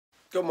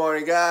Good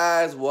morning,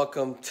 guys.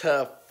 Welcome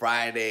to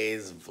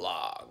Friday's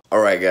vlog.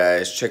 Alright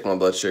guys, check my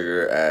blood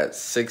sugar at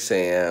 6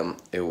 a.m.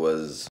 It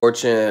was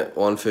fortunate,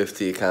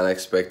 150, kind of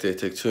expected.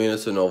 Took 2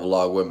 units of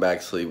Novolog, went back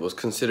to sleep. Was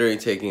considering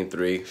taking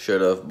 3,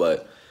 should have,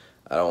 but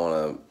I don't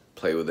want to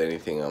play with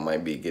anything. I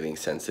might be getting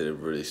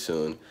sensitive really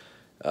soon.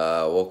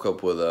 Woke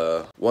up with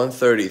a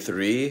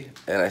 133,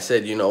 and I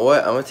said, you know what?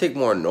 I'm going to take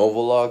more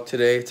Novolog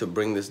today to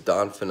bring this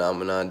dawn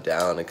phenomenon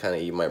down and kind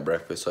of eat my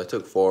breakfast. So I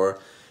took 4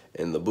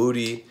 in the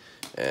booty.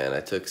 And I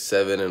took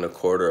 7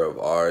 1/4 of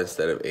R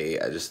instead of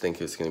 8. I just think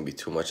it's going to be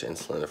too much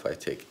insulin if I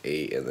take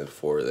 8 and then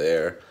 4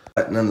 there.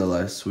 But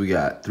nonetheless, we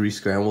got 3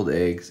 scrambled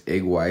eggs,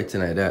 egg whites,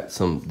 and I got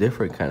some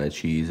different kind of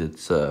cheese.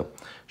 It's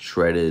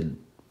shredded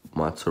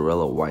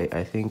mozzarella white,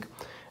 I think.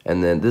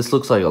 And then this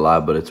looks like a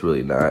lot, but it's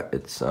really not.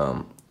 It's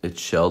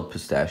shelled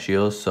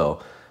pistachios,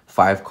 so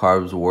 5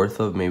 carbs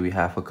worth of maybe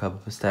half a cup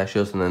of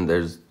pistachios. And then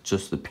there's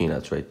just the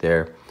peanuts right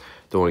there.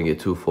 Don't want to get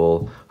too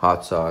full.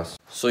 Hot sauce.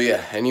 So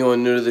yeah,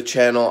 anyone new to the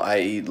channel, I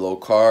eat low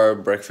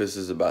carb. Breakfast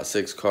is about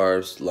 6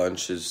 carbs.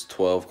 Lunch is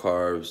 12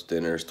 carbs.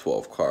 Dinner is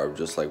 12 carbs,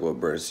 just like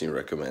what Bernstein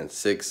recommends.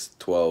 6,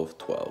 12,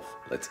 12.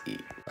 Let's eat.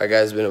 Alright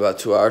guys, it's been about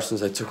 2 hours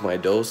since I took my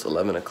dose.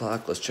 11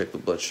 o'clock. Let's check the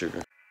blood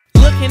sugar.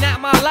 Looking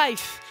at my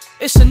life,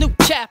 it's a new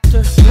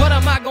chapter. What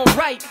am I gonna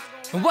write?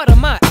 And what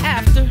am I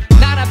after?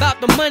 Not about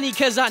the money,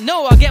 cause I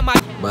know I'll get my...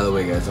 By the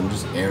way guys, I'm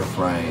just air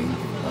frying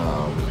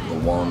the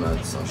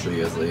walnuts. I'll show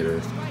you guys later.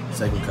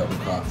 Second cup of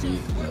coffee,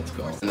 let's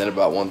go. And then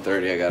about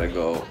 1:30, I gotta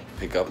go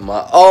pick up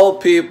my old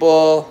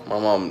people. My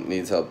mom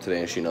needs help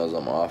today and she knows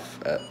I'm off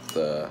at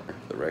the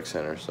rec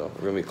center, so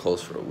we're gonna be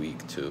closed for a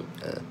week too.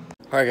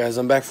 Alright guys,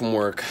 I'm back from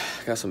work.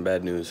 I got some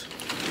bad news.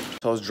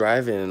 So I was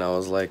driving and I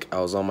was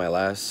on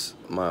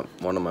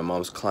one of my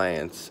mom's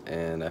clients,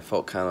 and I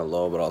felt kind of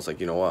low, but I was like,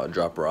 you know what, I'll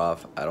drop her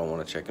off. I don't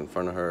want to check in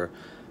front of her.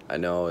 I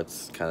know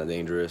it's kind of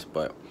dangerous,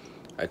 but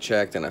I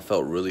checked and I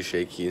felt really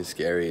shaky and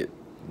scary.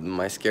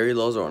 My scary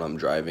lows are when I'm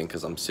driving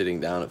because I'm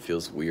sitting down. It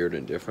feels weird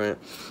and different.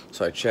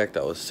 So I checked.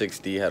 I was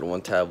 60, had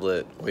 1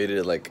 tablet,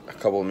 waited like a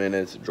couple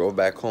minutes, drove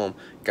back home.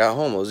 Got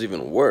home, it was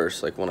even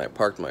worse. Like when I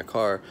parked my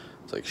car,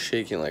 it's like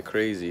shaking like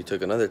crazy.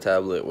 Took another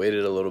tablet,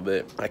 waited a little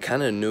bit. I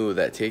kind of knew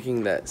that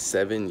taking that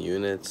 7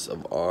 units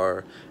of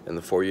R and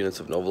the 4 units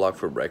of Novolog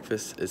for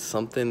breakfast is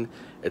something.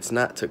 It's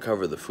not to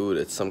cover the food.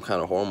 It's some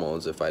kind of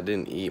hormones. If I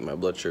didn't eat, my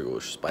blood sugar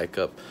would spike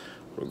up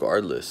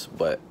regardless.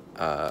 But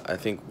I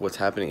think what's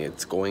happening,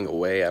 it's going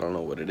away. I don't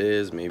know what it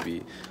is.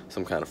 Maybe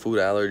some kind of food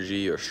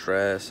allergy or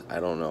stress. I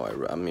don't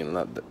know. I mean,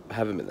 I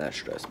haven't been that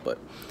stressed, but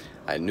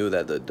I knew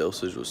that the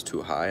dosage was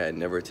too high. I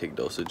never take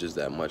dosages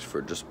that much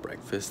for just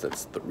breakfast.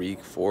 That's 3,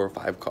 4,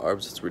 5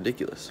 carbs. It's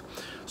ridiculous.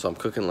 So I'm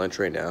cooking lunch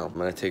right now. I'm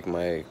gonna take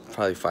my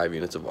probably 5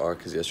 units of R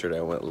because yesterday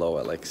I went low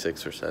at like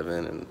 6 or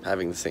 7, and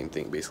having the same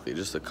thing basically,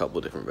 just a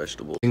couple different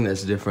vegetables. The thing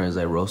that's different is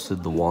I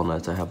roasted the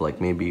walnuts. I have like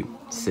maybe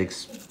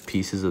 6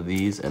 pieces of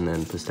these and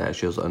then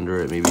pistachios under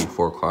it, maybe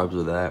 4 carbs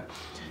of that,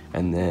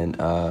 and then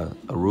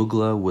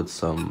arugula with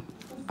some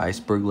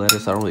iceberg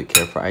lettuce. I don't really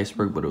care for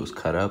iceberg, but it was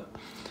cut up.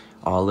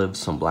 Olives,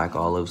 some black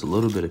olives, a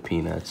little bit of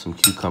peanuts, some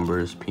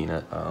cucumbers,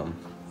 peanut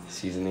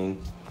seasoning.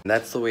 And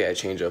that's the way I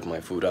change up my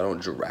food. I don't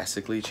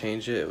drastically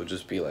change it. It would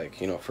just be like,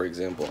 you know, for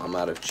example, I'm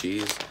out of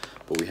cheese,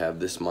 but we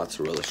have this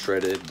mozzarella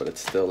shredded, but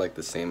it's still like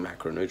the same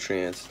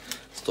macronutrients.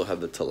 Still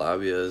have the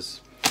tilapias,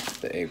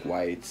 the egg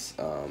whites,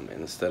 and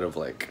instead of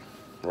like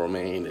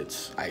romaine,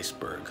 it's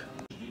iceberg.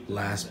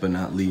 Last but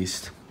not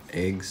least,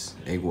 eggs,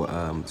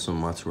 some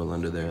mozzarella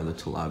under there, the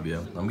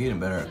tilapia. I'm getting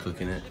better at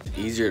cooking it.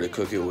 Easier to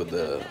cook it with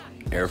the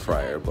air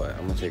fryer, but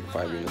I'm gonna take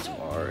 5 units of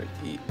R and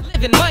eat.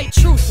 Living my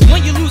truth,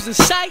 when you losing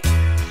sight,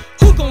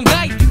 who gon'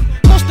 guide you?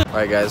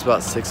 Alright guys, it's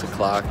about 6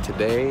 o'clock.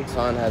 Today,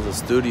 Son has a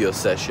studio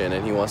session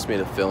and he wants me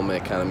to film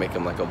it, kind of make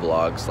him like a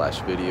vlog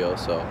 / video,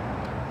 so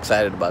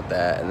excited about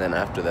that. And then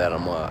after that,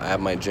 I have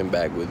my gym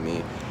bag with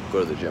me, go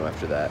to the gym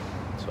after that,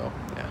 so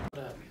yeah.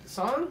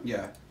 Song?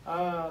 Yeah.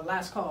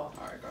 Last call.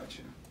 Alright, got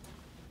you.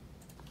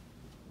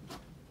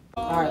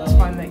 Alright, let's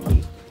find that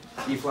key.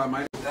 E flat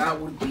minor. That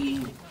would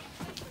be.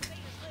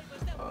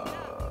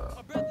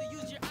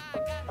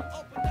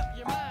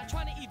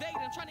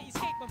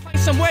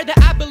 Somewhere that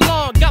I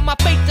belong. Got my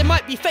faith, it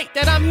might be fake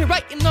that I'm here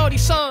writing all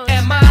these songs.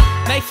 Am I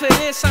made for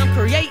this? I'm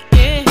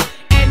creating,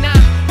 and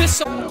I've been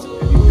so.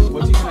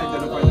 Once you can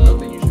identify the note,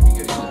 then you should be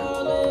getting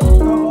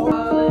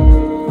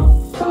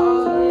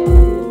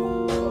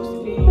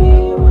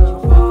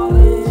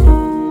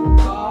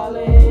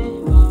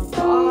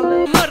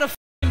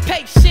Motherfucking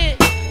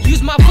patient.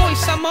 Use my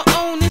voice, I'm my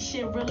own.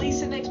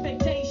 Release an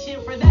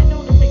expectation for that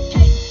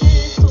notification.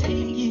 So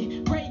take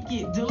it, break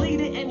it,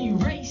 delete it, and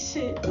erase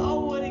it.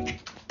 Oh, what it.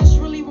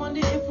 Really wonder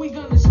if we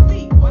gonna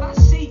speak. What I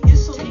see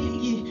is so take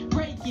it,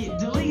 break it,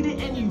 delete it,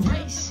 and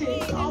erase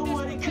it. Oh,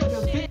 what it could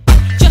have been.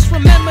 Just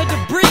remember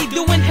to breathe,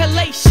 do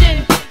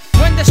inhalation.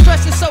 When the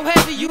stress is so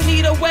heavy, you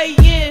need a way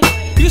in.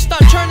 You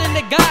start turning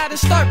to God and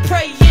start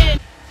praying.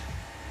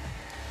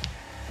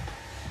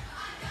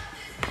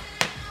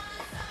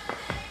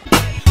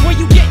 When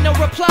you get no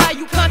reply,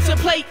 you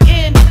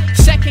contemplating.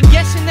 Second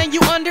guessing and you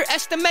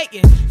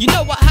underestimating. You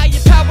know what higher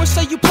power,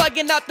 so you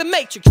plugging out the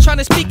matrix. Trying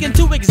to speak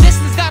into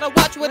existence, gotta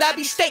watch what I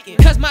be stating.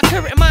 Cause my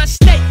current mind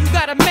state, you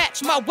gotta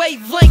match my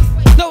wavelength.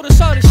 Notice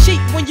all the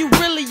sheep when you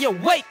really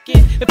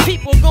awaken. If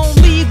people gon'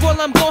 leave, well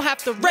I'm gon' have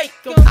to rake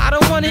them. I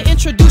don't wanna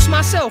introduce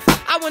myself,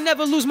 I will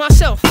never lose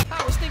myself.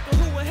 I was thinking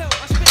who would help,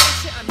 I spit that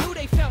shit I knew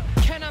they felt.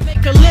 Can I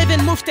make a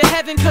living, move to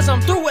heaven cause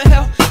I'm through with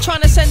hell.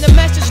 Trying to send a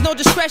message, no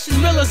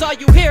discretion, real is all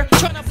you hear.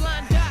 Trying to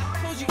blind eye,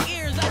 close your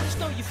ears, I just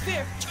know you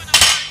fear. Trying to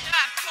blind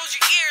eye, close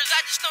your ears,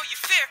 I just know you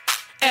fear.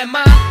 Am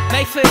I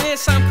made for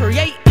this, I'm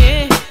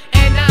creating.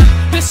 And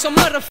I've been so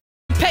motherfucking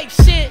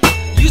patient.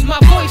 Use my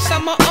voice,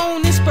 I'm my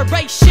own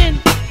inspiration.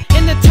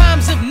 In the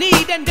times of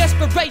need and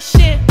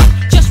desperation,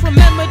 just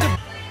remember to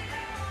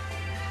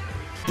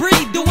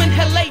breathe, do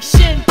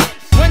inhalation.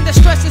 When the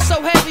stress is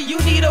so heavy, you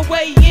need a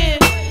way in.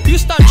 You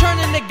start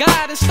turning to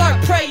God and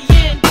start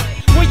praying.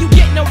 When you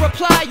get no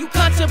reply, you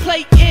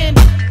contemplating.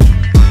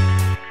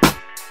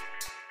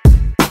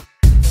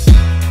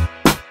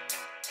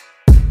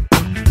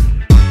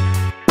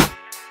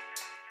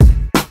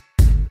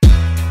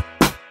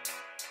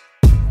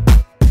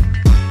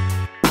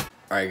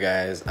 Alright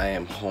guys, I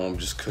am home,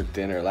 just cooked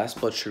dinner.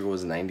 Last blood sugar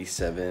was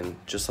 97,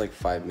 just like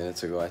 5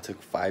 minutes ago. I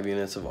took 5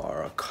 units of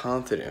R, a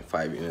confident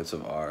 5 units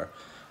of R.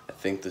 I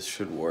think this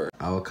should work.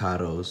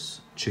 Avocados,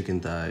 chicken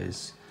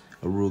thighs,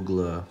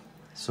 arugula,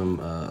 some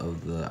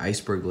of the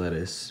iceberg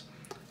lettuce,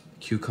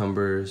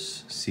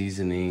 cucumbers,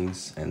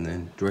 seasonings, and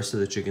then the rest of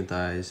the chicken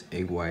thighs,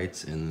 egg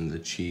whites, and then the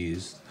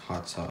cheese,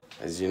 hot sauce.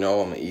 As you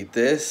know, I'm gonna eat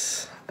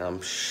this. I'm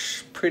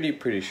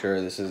pretty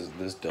sure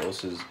this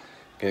dose is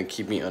gonna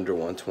keep me under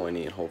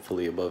 120 and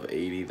hopefully above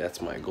 80.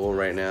 That's my goal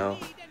right now.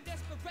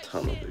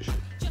 Tunnel vision.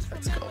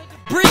 Let's go.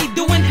 Breathe,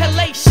 do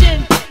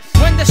inhalation.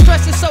 When the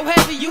stress is so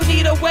heavy, you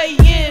need a way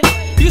in.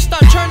 You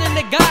start turning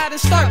to God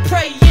and start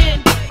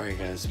praying. Alright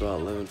guys,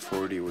 about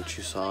 11:40. What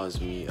you saw is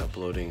me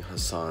uploading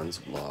Hassan's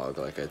vlog.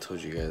 Like I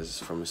told you guys,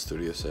 from a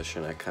studio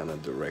session, I kind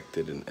of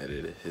directed and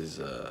edited his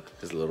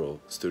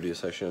little studio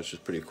session, which is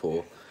pretty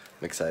cool.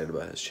 I'm excited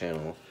about his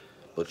channel.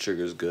 Blood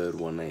sugar's good,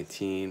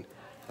 119.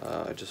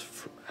 I just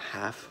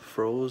half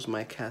froze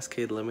my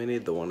Cascade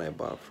lemonade, the one I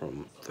bought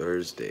from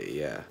Thursday.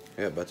 Yeah,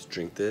 about to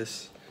drink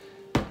this.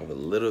 Have a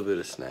little bit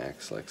of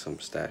snacks, like some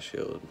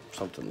pistachio,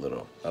 something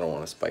little. I don't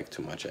want to spike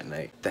too much at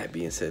night. That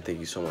being said, thank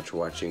you so much for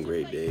watching.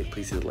 Great day.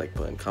 Please hit the like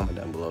button, comment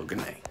down below. Good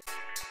night.